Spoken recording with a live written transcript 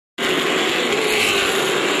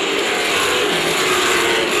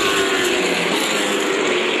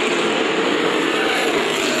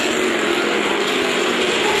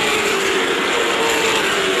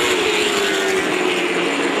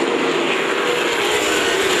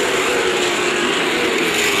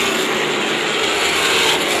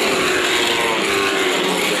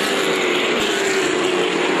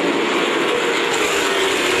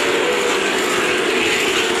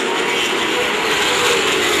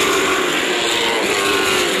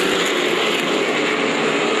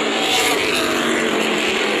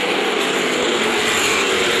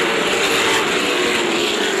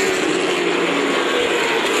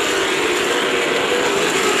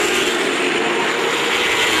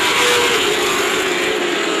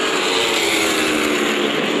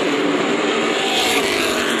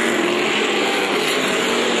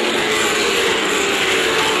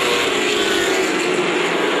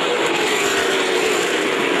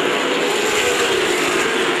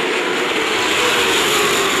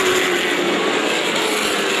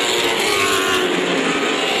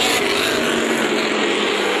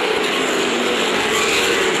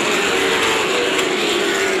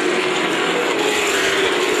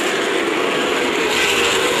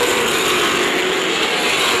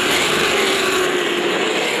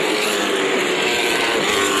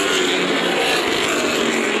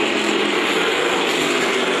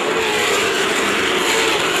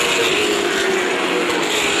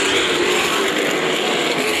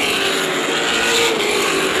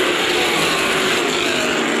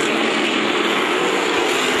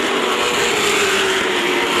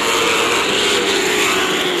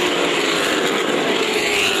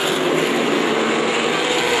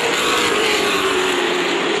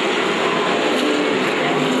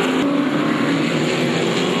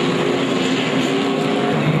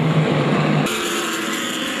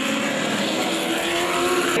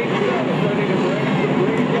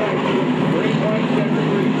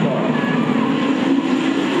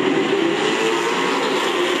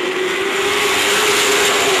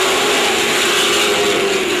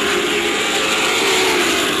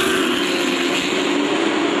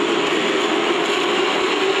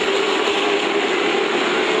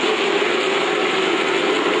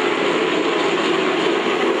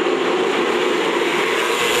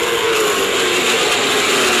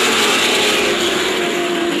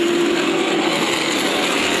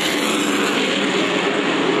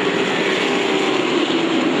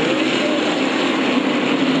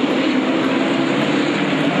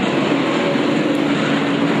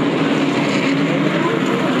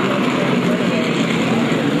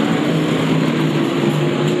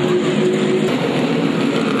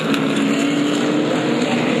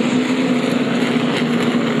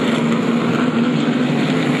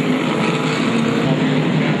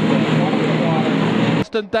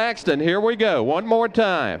Thaxton, here we go. One more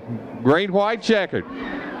time. Green, white, checkered.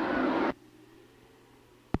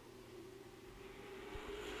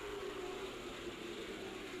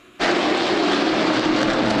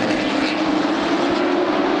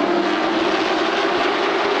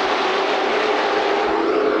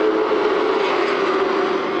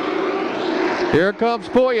 Here comes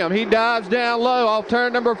Pulliam. He dives down low off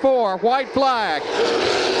turn number 4. White flag.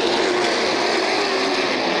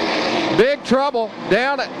 Big trouble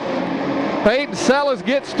down it. Peyton Sellers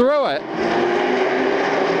gets through it.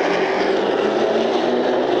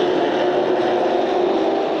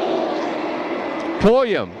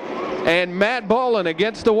 Pulliam and Matt Bolin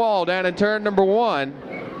against the wall down in turn number 1.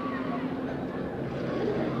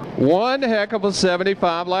 One heck of a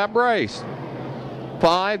 75 lap race.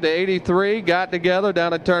 5 to 83 got together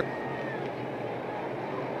down at turn.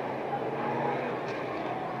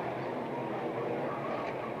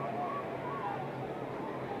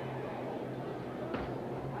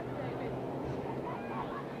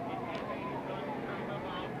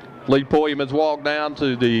 Lee Pulliam has walked down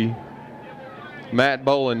to the Matt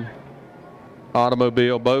Bolin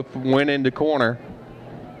automobile. Both went into corner.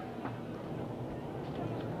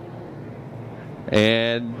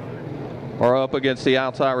 And are up against the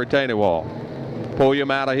outside retaining wall. Pulliam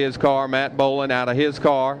out of his car, Matt Bolin out of his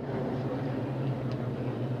car.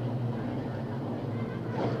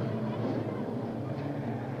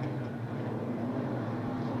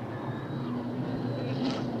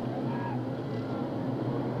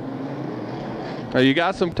 Now you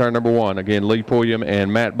got some turn number 1. Again, Lee Pulliam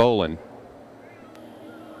and Matt Bolin.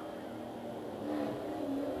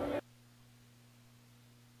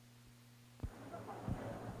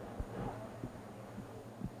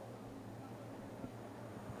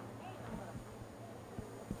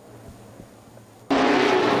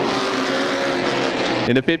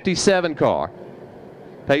 In the 57 car.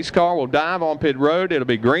 Pace car will dive on pit road. It'll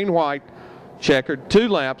be green, white, checkered, 2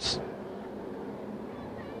 laps.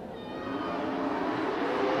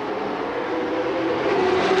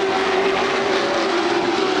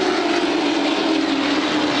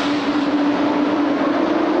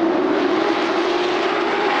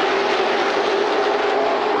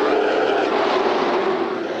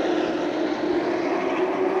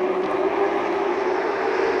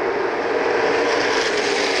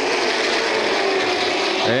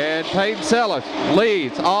 Peyton Sellers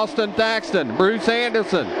leads. Austin Thaxton, Bruce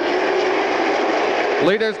Anderson.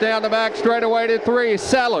 Leaders down the back straightaway to 3.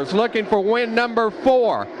 Sellers looking for win number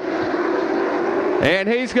 4. And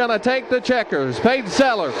he's going to take the checkers. Peyton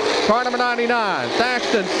Sellers, car number 99.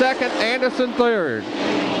 Thaxton second, Anderson third.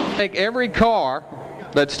 I think every car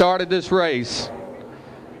that started this race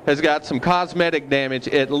has got some cosmetic damage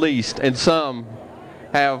at least, and some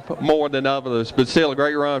have more than others, but still a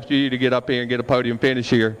great run for you to get up here and get a podium finish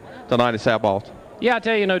here tonight at South Boston. Yeah, I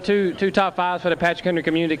tell you, two top 5s for the Patrick Henry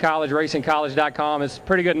Community College, racingcollege.com. It's a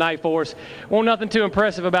pretty good night for us. Well, nothing too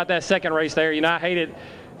impressive about that second race there. You know, I hated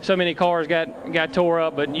so many cars got tore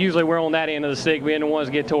up, but usually we're on that end of the stick, being the ones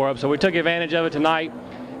that get tore up. So we took advantage of it tonight.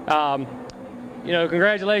 You know,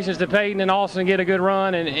 congratulations to Peyton and Austin, get a good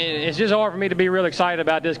run, and it's just hard for me to be real excited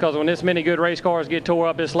about this because when this many good race cars get tore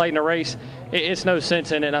up this late in the race, it's no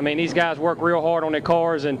sense in it. I mean, these guys work real hard on their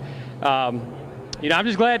cars, and you know, I'm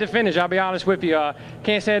just glad to finish. I'll be honest with you.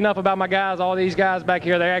 Can't say enough about my guys. All these guys back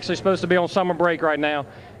here, they're actually supposed to be on summer break right now,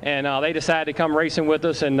 and they decided to come racing with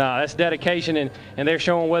us, and that's dedication, and they're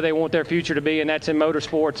showing where they want their future to be, and that's in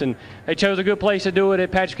motorsports. And they chose a good place to do it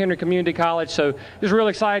at Patrick Henry Community College. So just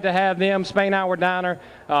really excited to have them. Spain Hour Diner,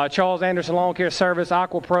 Charles Anderson Lawn Care Service,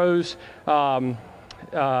 Aqua Pros, Common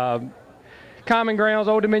Grounds,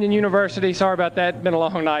 Old Dominion University. Sorry about that. Been a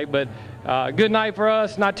long night, but good night for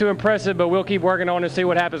us. Not too impressive, but we'll keep working on it and see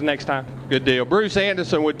what happens next time. Good deal. Bruce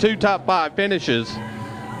Anderson with 2 top 5 finishes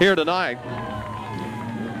here tonight.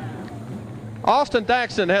 Austin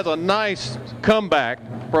Thaxton has a nice comeback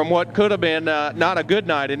from what could have been not a good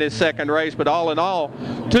night in his second race, but all in all,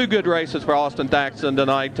 2 good races for Austin Thaxton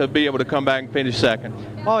tonight to be able to come back and finish second.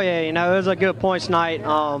 Oh yeah, you know, it was a good points night.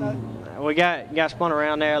 We got spun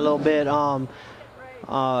around there a little bit.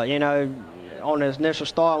 You know, on the initial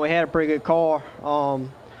start, we had a pretty good car.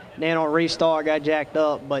 Then on restart, got jacked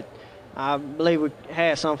up, but I believe we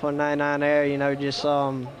had something for 99 there. You know, just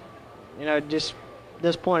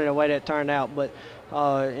disappointed the way that turned out. But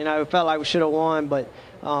you know, felt like we should have won. But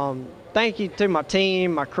thank you to my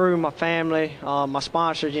team, my crew, my family, my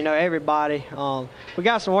sponsors. You know, everybody. We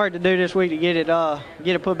got some work to do this week to get it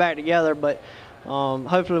put back together, but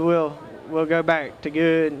hopefully we'll go back to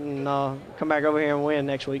good and come back over here and win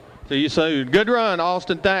next week. See you soon. Good run,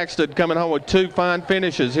 Austin Thaxton, coming home with 2 fine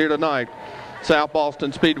finishes here tonight South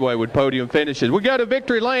Boston Speedway with podium finishes. We go to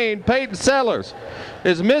victory lane. Peyton Sellers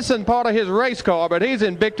is missing part of his race car, but he's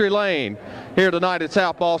in victory lane here tonight at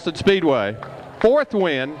South Boston Speedway. 4th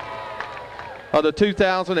win of the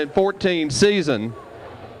 2014 season.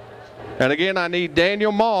 And again, I need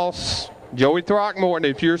Daniel Moss, Joey Throckmorton,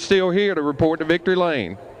 if you're still here, to report to victory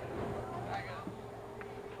lane.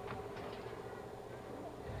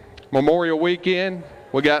 Memorial weekend,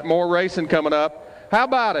 we got more racing coming up. How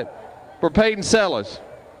about it for Peyton Sellers?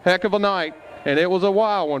 Heck of a night, and it was a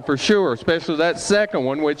wild one for sure, especially that second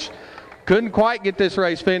one, which couldn't quite get this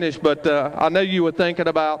race finished, but I know you were thinking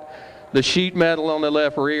about the sheet metal on the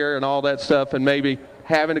left rear and all that stuff, and maybe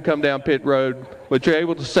having to come down pit road, but you're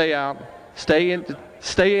able to stay out, stay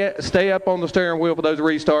up on the steering wheel for those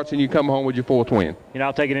restarts, and you come home with your 4th win. You know,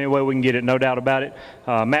 I'll take it any way we can get it, no doubt about it.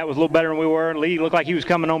 Matt was a little better than we were. Lee looked like he was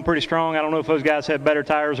coming on pretty strong. I don't know if those guys had better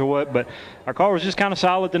tires or what, but our car was just kind of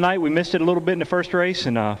solid tonight. We missed it a little bit in the first race,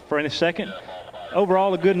 and in the second,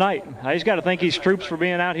 overall a good night. I just got to thank these troops for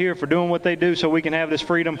being out here, for doing what they do so we can have this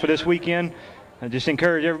freedom for this weekend. I just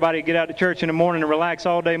encourage everybody to get out to church in the morning and relax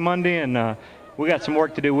all day Monday, and we got some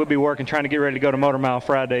work to do. We'll be working, trying to get ready to go to Motor Mile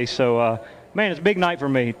Friday. So, man, it's a big night for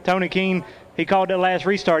me. Tony Keene, he called that last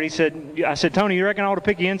restart. I said, Tony, you reckon I ought to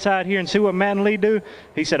pick you inside here and see what Matt and Lee do?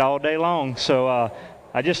 He said, all day long. So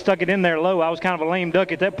I just stuck it in there low. I was kind of a lame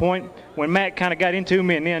duck at that point when Matt kind of got into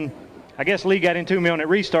me, and then I guess Lee got into me on that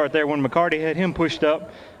restart there when McCarty had him pushed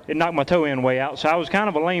up. It knocked my toe end way out. So I was kind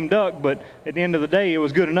of a lame duck, but at the end of the day, it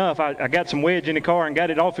was good enough. I got some wedge in the car and got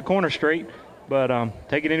it off the corner straight. But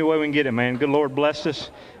take it any way we can get it, man. Good Lord blessed us.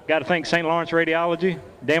 Got to thank St. Lawrence Radiology,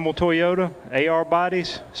 Danville Toyota, AR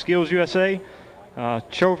Bodies, Skills USA,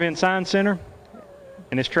 Trophy and Sign Center,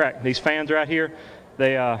 and this track. These fans right here,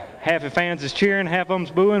 they half the fans is cheering, half of them's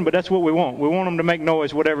booing, but that's what we want. We want them to make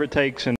noise, whatever it takes. And